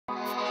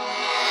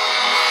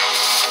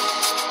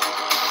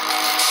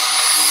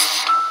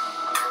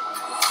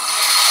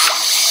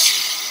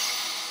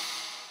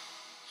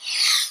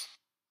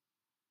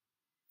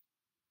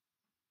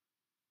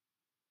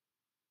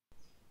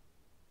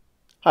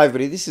Hi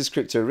everybody, this is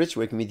Crypto Rich,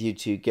 working with you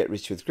to get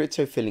rich with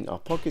crypto, filling our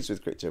pockets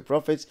with crypto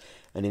profits.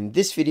 And in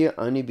this video,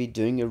 I'm going to be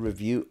doing a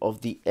review of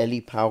the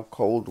EliPal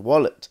cold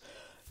wallet.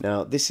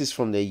 Now, this is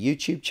from their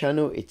YouTube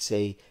channel. It's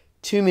a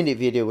 2-minute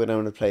video where I'm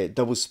going to play at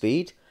double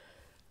speed.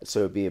 So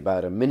it'll be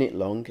about a minute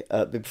long.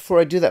 But before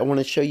I do that, I want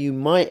to show you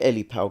my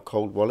EliPal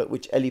cold wallet,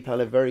 which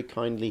EliPal have very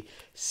kindly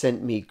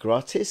sent me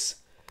gratis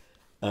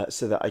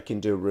so that I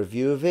can do a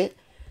review of it.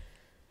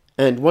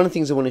 And one of the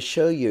things I want to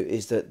show you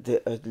is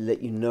that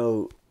let you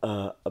know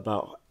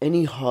about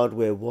any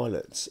hardware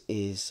wallets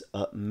is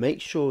make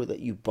sure that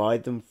you buy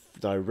them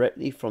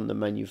directly from the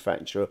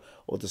manufacturer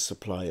or the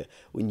supplier.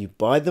 When you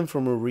buy them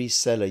from a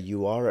reseller,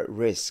 you are at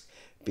risk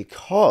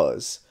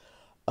because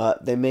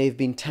they may have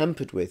been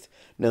tampered with.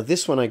 Now,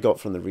 this one I got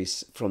from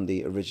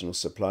the original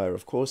supplier,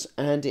 of course,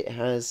 and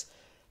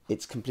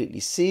it's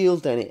completely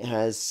sealed and it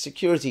has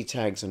security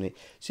tags on it.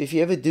 So if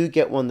you ever do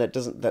get one that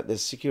the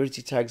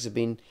security tags have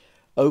been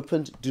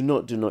opened, do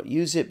not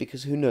use it,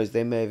 because who knows,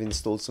 they may have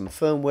installed some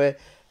firmware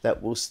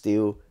that will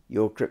steal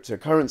your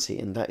cryptocurrency,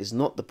 and that is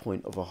not the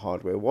point of a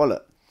hardware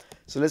wallet.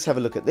 So let's have a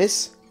look at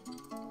this.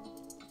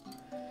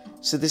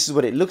 So this is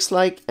what it looks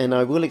like, and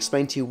I will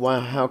explain to you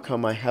how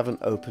come I haven't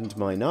opened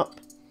mine up.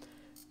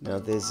 Now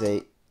let's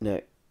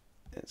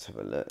have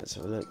a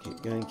look,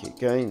 keep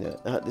going.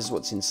 This is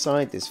what's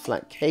inside. This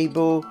flat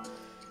cable,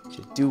 which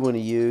I do want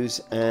to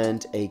use,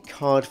 and a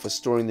card for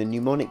storing the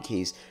mnemonic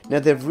keys. Now,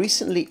 they've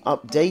recently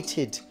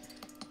updated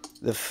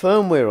the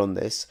firmware on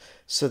this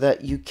so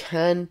that you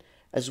can,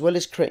 as well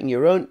as creating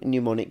your own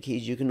mnemonic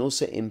keys, you can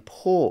also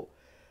import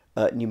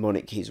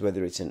mnemonic keys,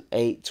 whether it's an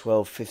 8,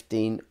 12,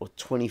 15 or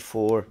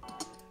 24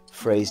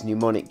 phrase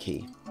mnemonic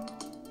key.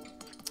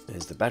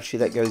 There's the battery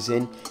that goes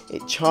in.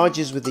 It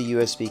charges with the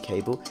USB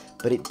cable,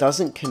 but it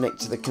doesn't connect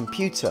to the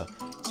computer.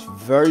 It's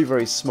very,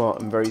 very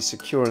smart and very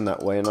secure in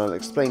that way, and I'll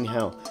explain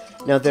how.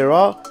 Now, there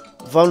are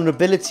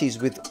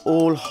vulnerabilities with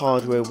all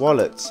hardware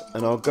wallets,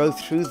 and I'll go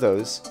through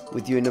those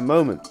with you in a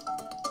moment.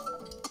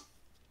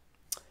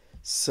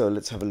 So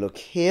let's have a look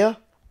here.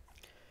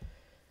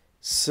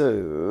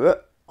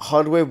 So,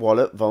 hardware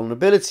wallet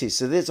vulnerabilities.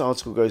 So this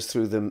article goes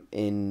through them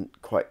in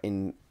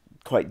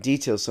quite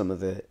detail, some of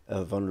the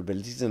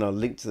vulnerabilities, and I'll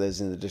link to those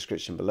in the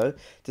description below.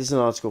 This is an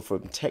article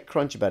from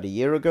TechCrunch about a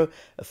year ago.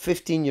 A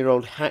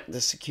 15-year-old hacked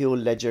the secure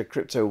Ledger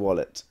crypto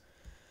wallet.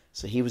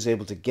 So he was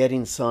able to get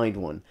inside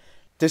one.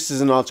 This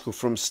is an article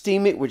from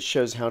Steemit, which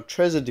shows how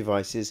Trezor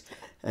devices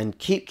and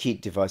Keepkey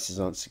devices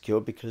aren't secure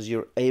because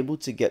you're able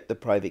to get the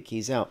private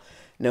keys out.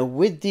 Now,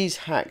 with these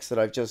hacks that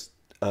I've just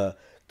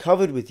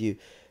covered with you,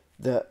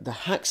 the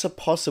hacks are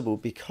possible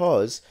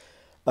because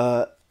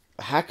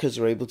hackers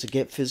are able to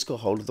get physical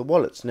hold of the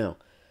wallets. Now,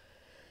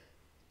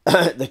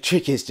 the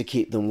trick is to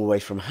keep them away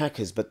from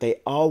hackers, but they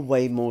are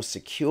way more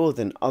secure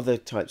than other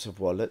types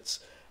of wallets,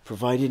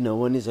 provided no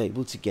one is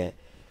able to get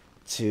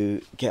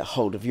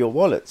hold of your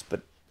wallets.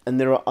 And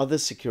there are other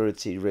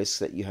security risks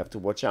that you have to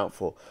watch out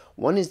for.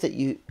 One is that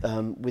you,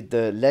 with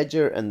the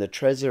Ledger and the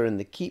Trezor and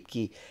the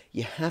Keepkey,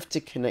 you have to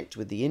connect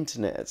with the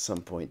internet at some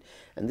point.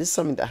 And this is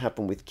something that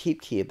happened with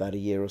Keepkey about a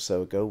year or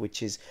so ago,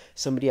 which is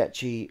somebody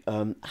actually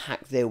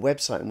hacked their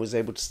website and was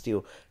able to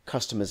steal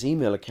customers'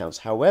 email accounts.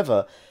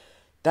 However,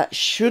 that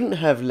shouldn't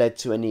have led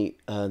to any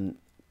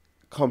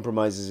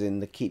compromises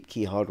in the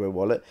Keepkey hardware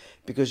wallet,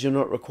 because you're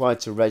not required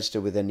to register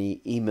with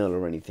any email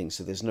or anything,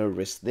 so there's no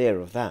risk there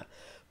of that.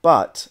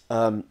 But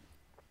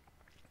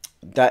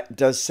that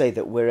does say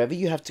that wherever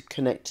you have to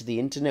connect to the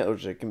internet or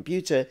to a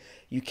computer,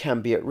 you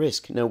can be at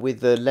risk. Now, with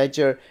the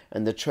Ledger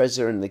and the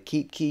Trezor and the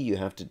Keepkey, you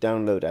have to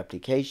download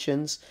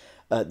applications.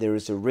 There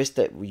is a risk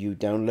that you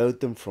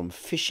download them from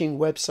phishing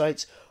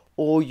websites,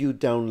 or you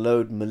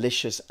download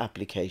malicious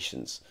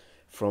applications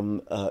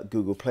from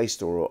Google Play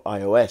Store or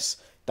iOS.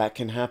 That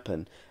can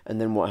happen.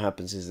 And then what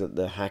happens is that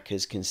the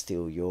hackers can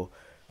steal your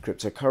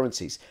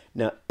cryptocurrencies.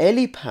 Now,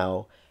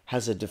 EliPal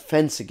has a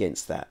defense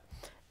against that,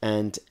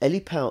 and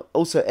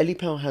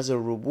EliPal has a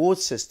reward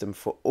system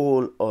for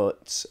all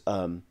its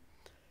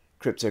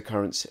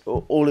cryptocurrency,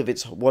 all of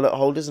its wallet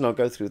holders, and I'll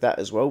go through that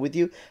as well with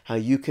you, how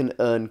you can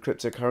earn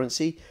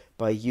cryptocurrency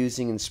by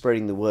using and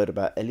spreading the word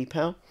about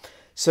EliPal.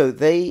 So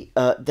they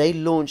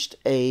launched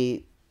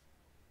a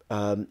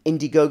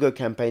Indiegogo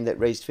campaign that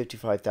raised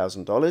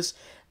 $55,000,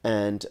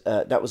 and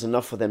that was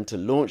enough for them to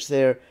launch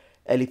their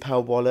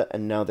EliPal wallet,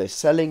 and now they're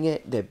selling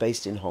it. They're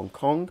based in Hong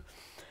Kong.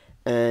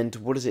 And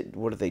what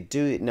do they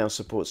do? It now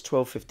supports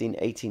 12, 15,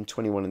 18,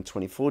 21, and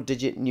 24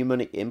 digit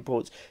mnemonic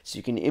imports. So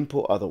you can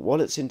import other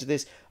wallets into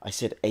this. I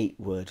said 8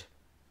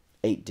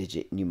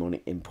 digit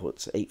mnemonic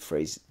imports, 8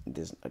 phrase.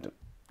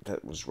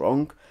 That was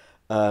wrong.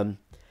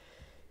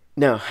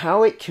 Now,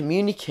 how it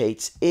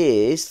communicates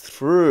is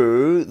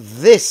through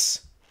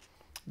this.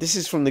 This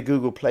is from the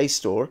Google Play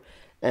Store.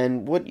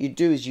 And what you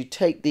do is you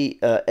take the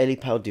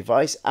EliPal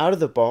device out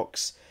of the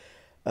box.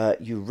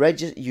 You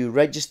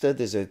register.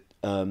 There's a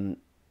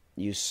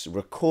you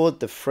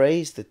record the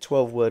phrase, the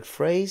 12-word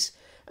phrase,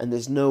 and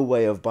there's no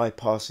way of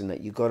bypassing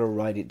that. You've got to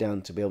write it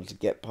down to be able to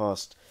get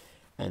past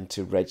and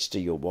to register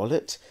your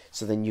wallet.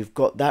 So then you've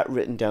got that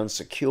written down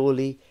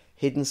securely.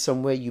 hidden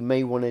somewhere. You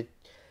may want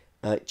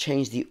to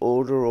change the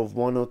order of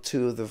one or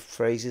two of the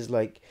phrases,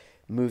 like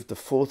move the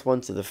fourth one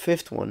to the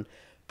fifth one,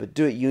 but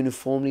do it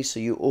uniformly so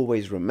you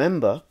always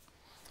remember,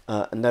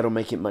 and that'll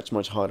make it much,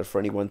 much harder for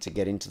anyone to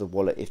get into the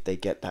wallet if they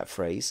get that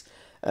phrase.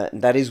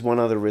 And that is one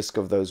other risk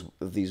of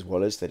these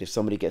wallets, that if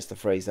somebody gets the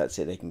phrase, that's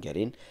it, they can get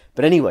in.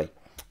 But anyway,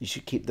 you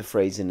should keep the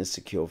phrase in a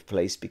secure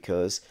place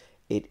because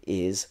it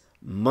is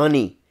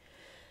money.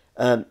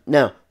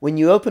 Now, when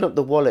you open up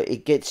the wallet,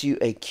 it gets you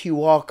a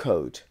QR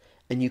code,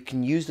 and you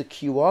can use the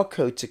QR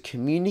code to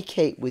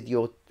communicate with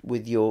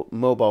your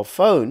mobile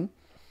phone,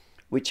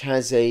 which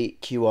has a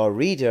QR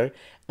reader,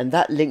 and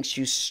that links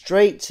you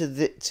straight to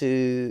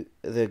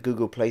the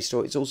Google Play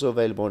Store. It's also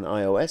available on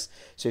iOS.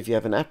 So if you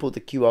have an Apple,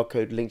 the QR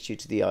code links you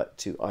to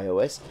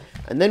iOS.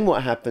 And then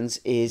what happens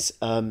is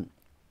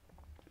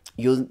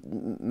you're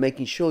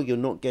making sure you're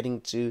not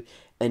getting to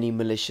any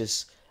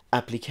malicious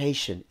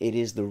application. It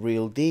is the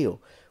real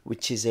deal,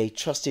 which is a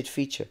trusted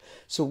feature.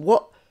 So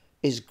what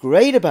is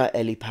great about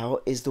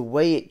EliPal is the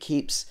way it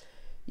keeps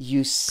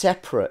you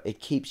separate. It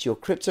keeps your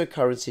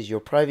cryptocurrencies,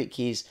 your private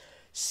keys,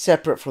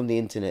 separate from the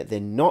internet. They're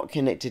not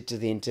connected to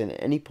the internet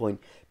at any point,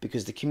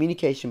 because the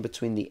communication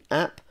between the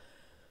app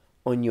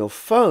on your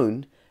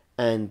phone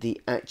and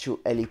the actual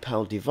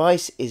EliPal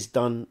device is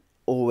done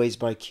always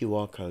by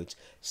QR codes.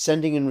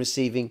 Sending and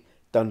receiving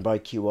done by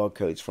QR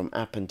codes from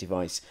app and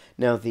device.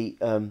 Now the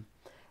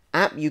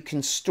app, you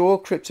can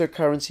store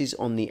cryptocurrencies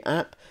on the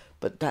app,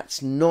 but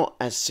that's not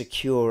as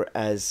secure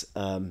as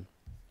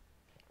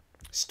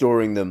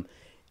storing them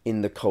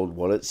in the cold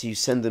wallet. So you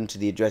send them to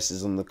the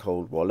addresses on the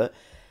cold wallet.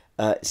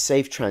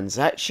 Save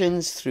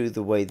transactions through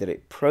the way that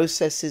it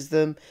processes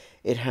them.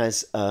 It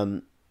has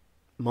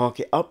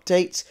market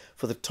updates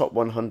for the top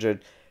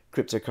 100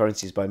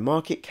 cryptocurrencies by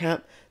market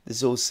cap.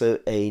 There's also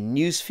a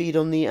news feed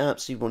on the app,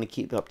 so you want to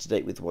keep up to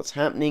date with what's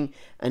happening.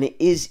 And it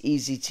is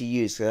easy to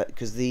use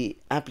because the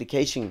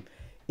application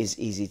is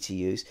easy to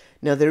use.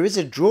 Now, there is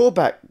a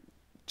drawback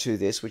to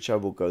this, which I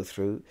will go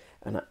through,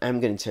 and I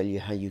am going to tell you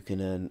how you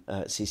can earn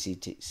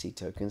CCC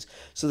tokens.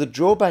 So the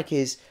drawback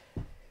is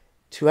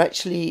to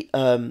actually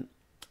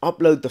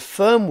upload the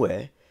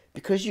firmware,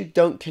 because you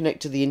don't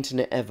connect to the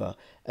internet ever,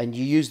 and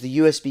you use the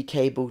USB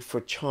cable for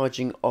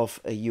charging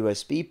off a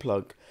USB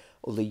plug,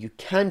 although you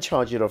can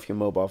charge it off your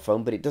mobile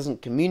phone, but it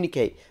doesn't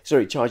communicate.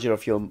 Sorry, charge it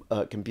off your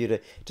computer.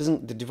 The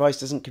device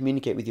doesn't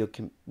communicate with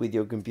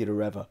your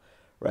computer ever,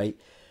 right?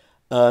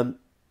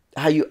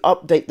 How you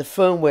update the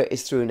firmware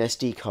is through an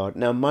SD card.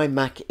 Now, my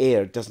Mac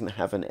Air doesn't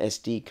have an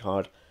SD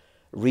card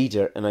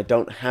reader, and I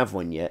don't have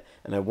one yet,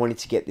 and I wanted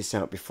to get this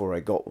out before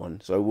I got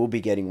one, so I will be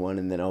getting one,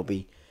 and then I'll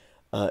be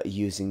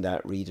using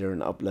that reader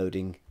and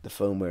uploading the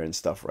firmware and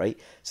stuff, right?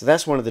 So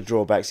that's one of the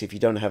drawbacks if you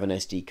don't have an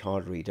SD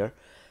card reader.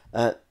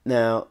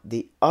 Now,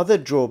 the other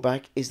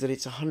drawback is that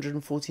it's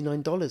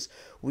 $149,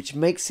 which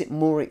makes it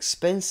more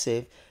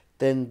expensive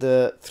than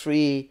the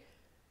three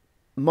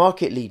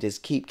market leaders,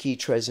 Keepkey,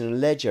 Trezor, and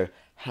Ledger.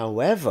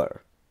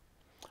 However,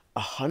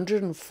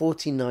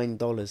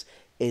 $149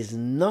 is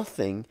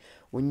nothing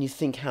when you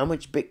think how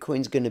much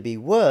Bitcoin's going to be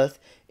worth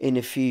in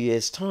a few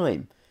years'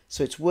 time.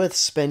 So it's worth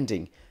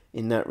spending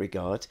in that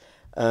regard.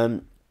 Now,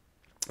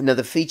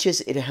 the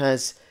features, it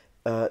has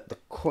the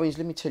coins.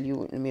 Let me tell you,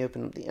 let me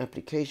open up the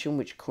application,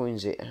 which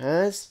coins it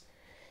has.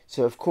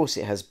 So, of course,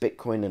 it has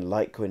Bitcoin and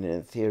Litecoin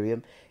and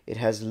Ethereum. It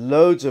has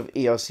loads of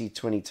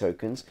ERC20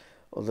 tokens,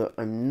 although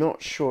I'm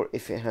not sure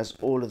if it has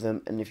all of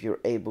them, and if you're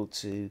able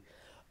to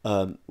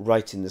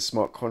write in the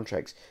smart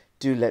contracts.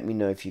 Do let me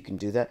know if you can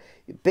do that.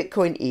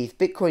 Bitcoin ETH,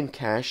 Bitcoin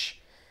Cash.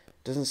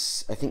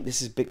 I think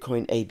this is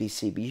Bitcoin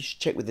ABC, but you should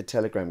check with the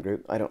Telegram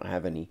group. I don't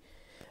have any.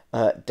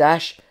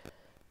 Dash,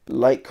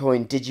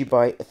 Litecoin,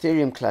 Digibyte,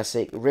 Ethereum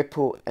Classic,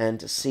 Ripple,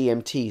 and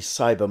CMT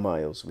Cyber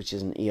Miles, which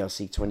is an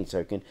ERC20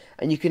 token.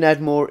 And you can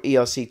add more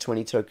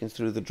ERC20 tokens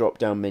through the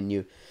drop-down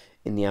menu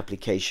in the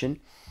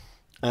application.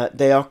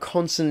 They are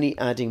constantly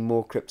adding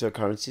more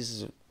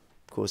cryptocurrencies, of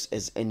course,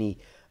 as any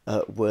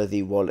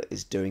worthy wallet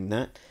is doing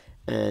that.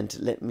 And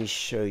let me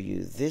show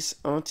you this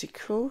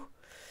article.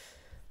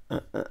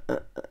 Here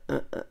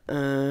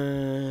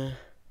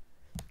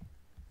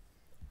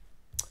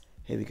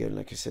we go.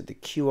 Like I said, the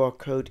QR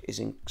code is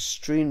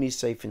extremely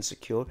safe and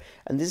secure.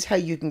 And this is how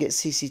you can get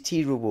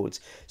CCT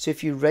rewards. So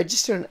if you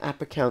register an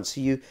app account, so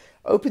you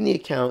open the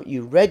account,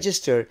 you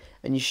register,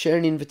 and you share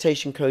an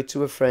invitation code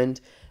to a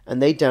friend, and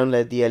they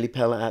download the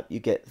EliPal app, you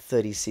get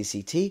 30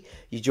 CCT.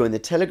 You join the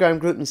Telegram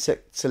group and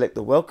select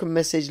the welcome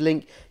message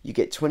link, you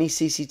get 20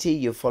 CCT.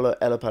 You follow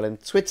EliPal on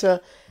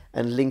Twitter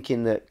and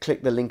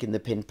click the link in the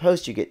pinned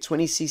post, you get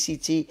 20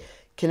 CCT.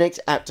 Connect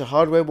app to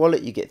hardware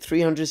wallet, you get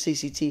 300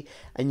 CCT,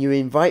 and you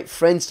invite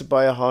friends to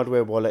buy a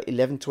hardware wallet,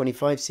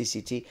 1125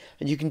 CCT,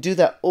 and you can do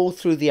that all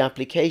through the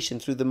application,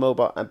 through the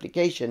mobile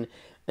application,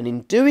 and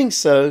in doing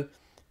so,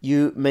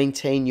 you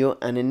maintain your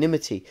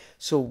anonymity.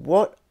 So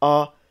what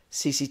are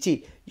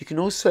CCT? You can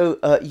also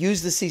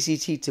use the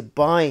CCT to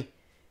buy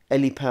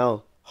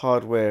EliPal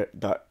hardware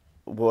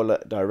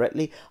wallet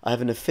directly. I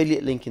have an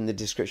affiliate link in the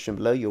description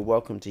below. You're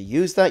welcome to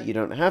use that. You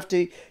don't have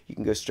to. You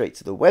can go straight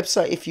to the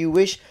website if you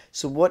wish.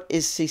 So what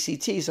is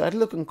CCT? So I had a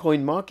look on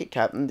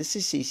CoinMarketCap, and this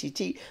is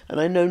CCT,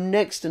 and I know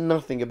next to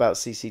nothing about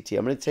CCT.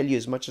 I'm going to tell you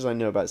as much as I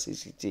know about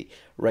CCT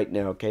right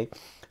now, okay?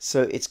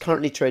 So it's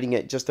currently trading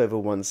at just over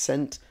 1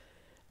 cent,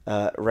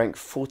 rank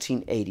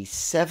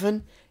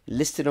 1487,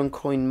 listed on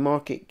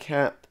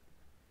CoinMarketCap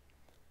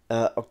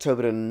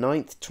October the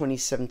 9th,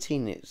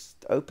 2017. It's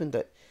opened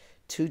at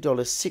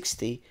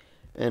 $2.60,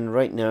 and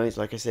right now, it's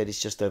like I said,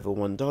 it's just over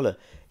 $1.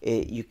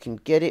 You can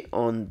get it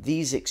on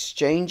these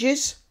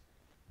exchanges.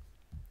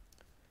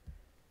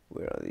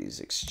 Where are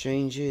these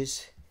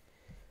exchanges?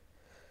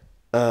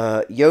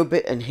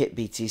 Yobit and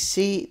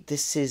HitBTC.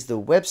 This is the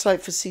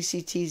website for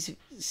CCTs.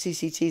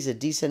 CCT is a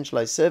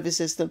decentralized service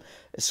system,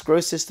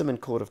 escrow system,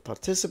 and court of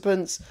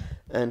participants.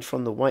 And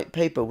from the white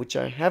paper, which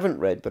I haven't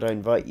read, but I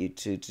invite you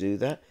to do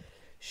that,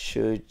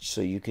 so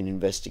you can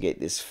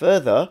investigate this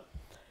further.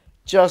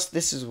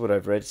 This is what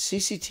I've read.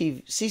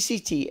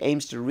 CCT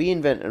aims to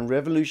reinvent and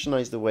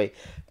revolutionize the way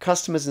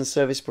customers and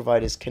service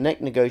providers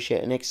connect,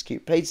 negotiate, and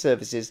execute paid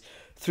services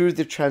through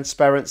the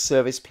transparent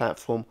service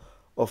platform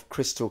of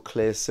crystal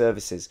clear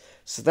services.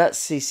 So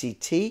that's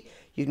CCT.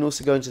 You can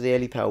also go into the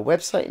EliPower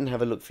website and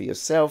have a look for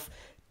yourself.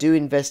 Do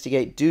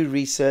investigate, do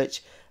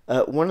research.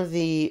 Let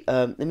me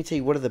tell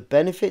you what are the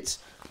benefits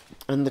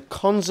and the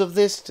cons of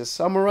this, to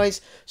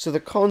summarize. So the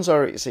cons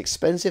are it's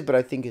expensive, but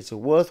I think it's a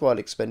worthwhile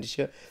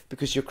expenditure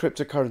because your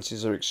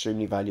cryptocurrencies are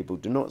extremely valuable.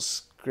 Do not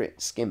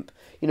skimp.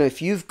 You know,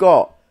 if you've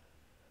got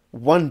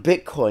 1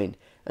 Bitcoin,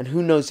 and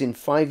who knows, in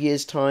 5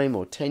 years time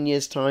or 10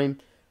 years time,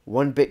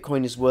 1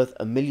 Bitcoin is worth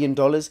 $1 million,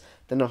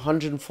 then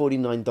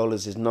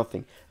 $149 is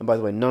nothing. And by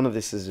the way, none of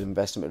this is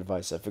investment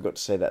advice. I forgot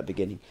to say that at the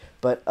beginning.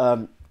 But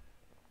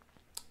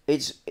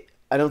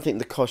I don't think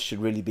the cost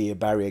should really be a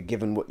barrier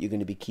given what you're going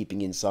to be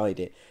keeping inside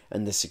it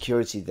and the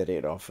security that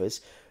it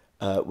offers,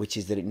 which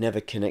is that it never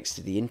connects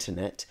to the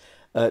internet.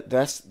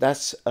 That's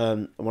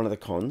one of the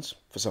cons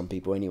for some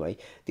people anyway.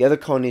 The other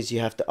con is you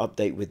have to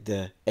update with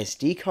the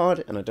SD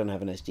card, and I don't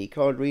have an SD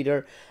card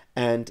reader,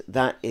 and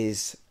that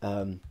is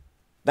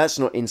that's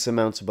not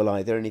insurmountable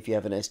either. And if you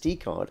have an SD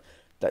card,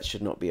 that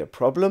should not be a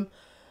problem.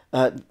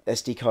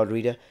 SD card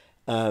reader.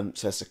 So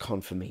that's a con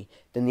for me.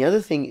 Then the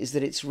other thing is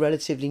that it's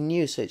relatively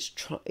new, so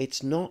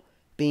it's not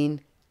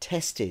been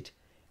tested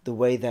the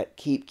way that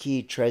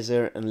Keepkey,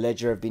 Trezor, and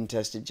Ledger have been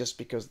tested just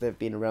because they've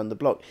been around the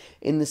block.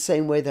 In the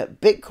same way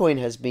that Bitcoin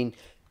has been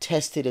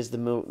tested as the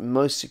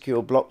most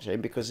secure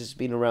blockchain because it's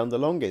been around the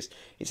longest.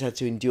 It's had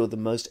to endure the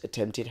most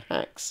attempted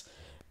hacks,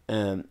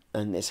 and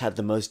it's had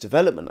the most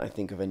development, I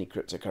think, of any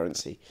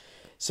cryptocurrency.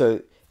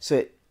 So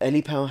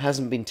EliPower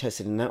hasn't been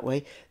tested in that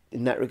way.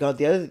 In that regard,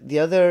 the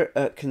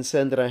other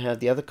concern that I have,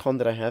 the other con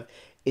that I have,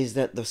 is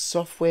that the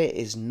software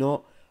is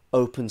not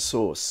open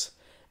source,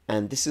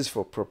 and this is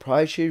for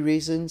proprietary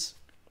reasons.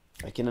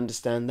 I can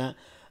understand that,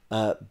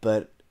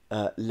 but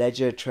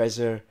Ledger,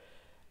 Trezor,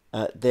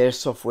 their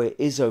software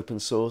is open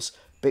source.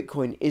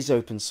 Bitcoin is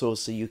open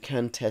source, so you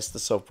can test the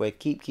software.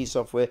 Keepkey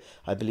software,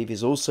 I believe,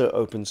 is also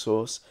open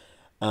source,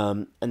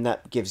 and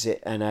that gives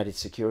it an added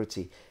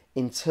security.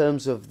 In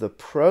terms of the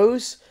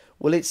pros,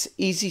 well, it's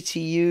easy to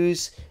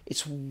use.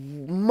 It's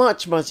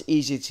much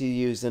easier to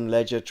use than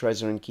Ledger,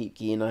 Trezor, and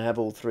Keepkey, and I have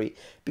all three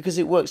because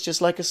it works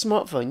just like a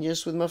smartphone,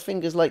 just with my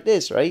fingers like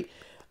this, right?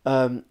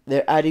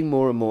 They're adding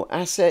more and more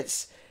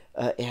assets.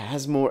 It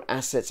has more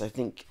assets, I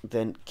think,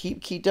 than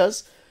Keepkey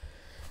does,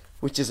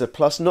 which is a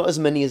plus. Not as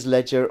many as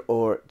Ledger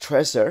or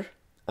Trezor,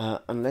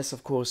 unless,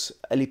 of course,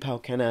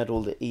 EliPower can add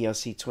all the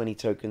ERC20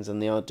 tokens,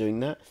 and they are doing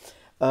that.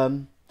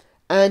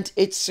 And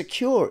it's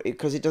secure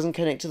because it doesn't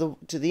connect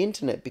to the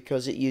internet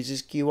because it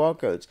uses QR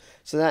codes.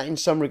 So that, in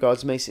some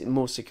regards, makes it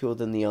more secure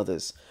than the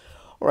others.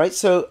 All right,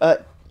 so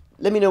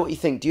let me know what you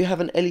think. Do you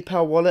have an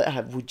EliPower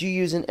wallet? Would you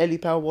use an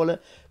EliPower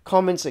wallet?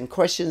 Comments and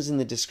questions in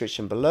the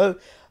description below.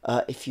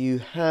 If you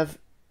have,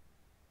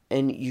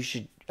 and you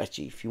should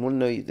actually, if you want to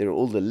know, there are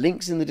all the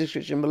links in the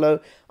description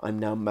below. I'm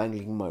now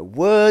mangling my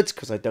words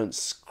because I don't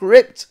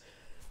script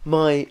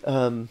my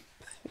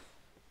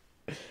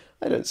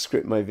I don't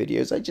script my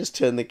videos. I just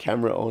turn the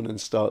camera on and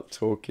start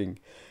talking.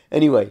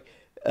 Anyway,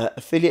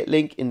 affiliate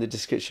link in the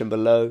description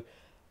below.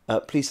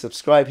 Please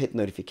subscribe, hit the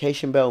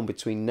notification bell, and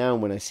between now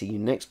and when I see you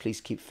next,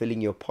 please keep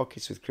filling your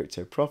pockets with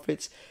crypto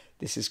profits.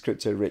 This is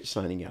Crypto Rich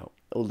signing out.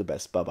 All the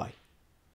best. Bye-bye.